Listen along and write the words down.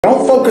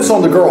Don't focus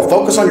on the girl,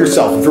 focus on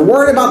yourself. If you're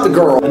worried about the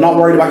girl and not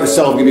worried about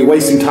yourself, you're going to be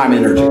wasting time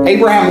and energy.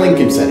 Abraham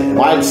Lincoln said it. If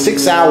I had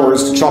 6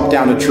 hours to chop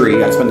down a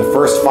tree, I'd spend the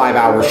first 5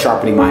 hours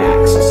sharpening my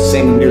axe. It's the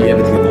same with nearly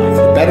everything in life.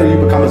 The better you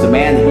become as a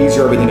man, the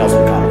easier everything else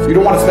becomes. You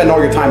don't want to spend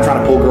all your time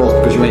trying to pull girls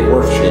because you ain't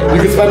worth shit.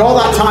 You can spend all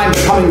that time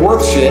becoming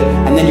worth shit,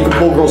 and then you can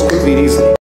pull girls quickly and easily.